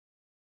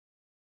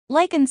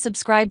Like and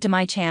subscribe to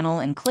my channel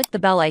and click the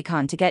bell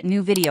icon to get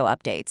new video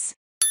updates.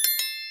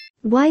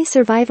 Why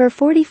Survivor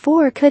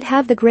 44 could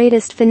have the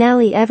greatest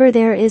finale ever.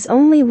 There is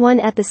only one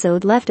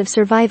episode left of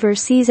Survivor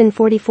Season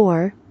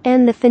 44,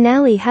 and the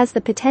finale has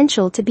the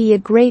potential to be a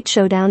great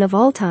showdown of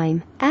all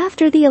time.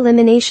 After the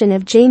elimination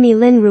of Jamie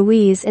Lynn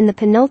Ruiz in the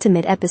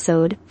penultimate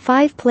episode,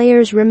 5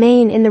 players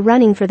remain in the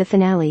running for the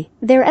finale.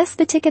 There's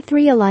the Tika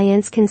 3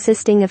 alliance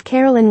consisting of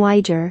Carolyn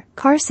Weiger,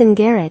 Carson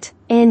Garrett,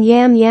 and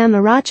Yam Yam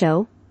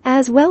Aracho,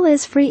 as well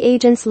as free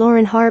agents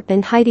Lauren Harp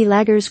and Heidi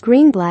Laggers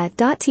Greenblatt.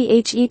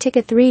 The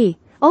Tika 3,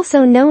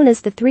 also known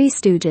as the Three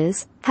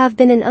Stooges, have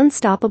been an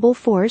unstoppable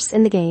force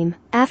in the game.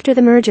 After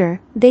the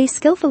merger, they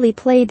skillfully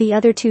played the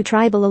other 2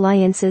 tribal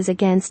alliances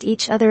against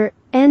each other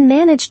and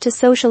managed to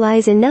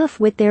socialize enough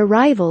with their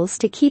rivals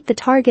to keep the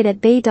target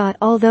at bay.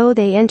 Although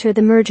they enter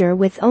the merger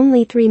with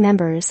only 3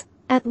 members,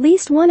 at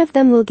least one of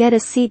them will get a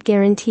seat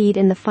guaranteed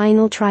in the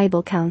final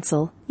tribal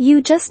council.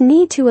 You just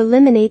need to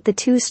eliminate the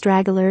 2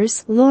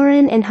 stragglers,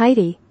 Lauren and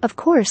Heidi. Of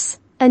course,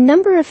 a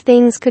number of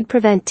things could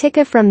prevent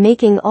Tika from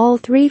making all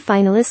 3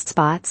 finalist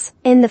spots.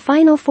 In the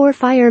Final 4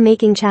 Fire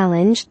Making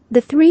Challenge, the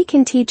 3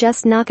 can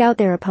just knock out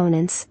their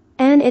opponents,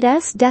 and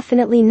it's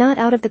definitely not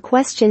out of the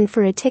question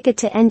for a Tika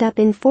to end up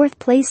in 4th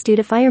place due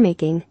to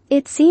firemaking.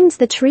 It seems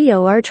the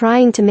trio are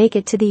trying to make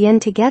it to the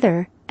end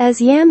together,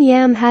 as Yam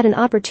Yam had an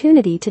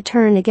opportunity to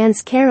turn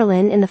against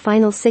Carolyn in the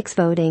final 6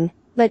 voting,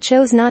 but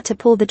chose not to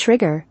pull the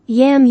trigger.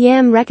 Yam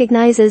Yam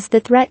recognizes the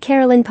threat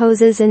Carolyn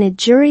poses in a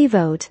jury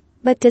vote,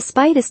 but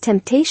despite his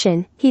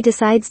temptation, he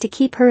decides to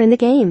keep her in the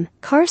game.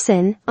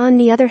 Carson, on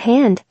the other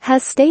hand,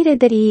 has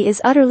stated that he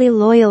is utterly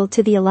loyal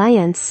to the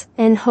alliance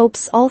and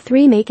hopes all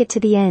 3 make it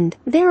to the end.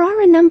 There are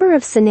a number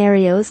of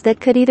scenarios that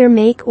could either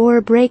make or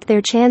break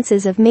their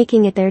chances of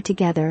making it there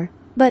together,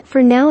 but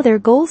for now their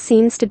goal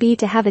seems to be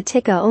to have a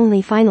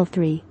Tika-only final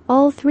 3.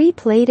 All 3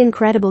 played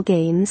incredible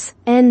games,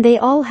 and they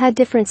all had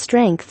different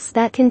strengths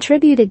that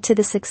contributed to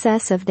the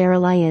success of their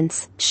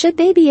alliance. Should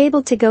they be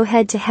able to go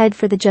head-to-head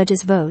for the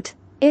judges' vote,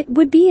 it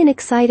would be an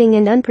exciting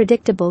and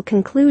unpredictable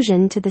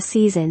conclusion to the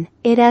season.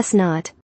 It's not.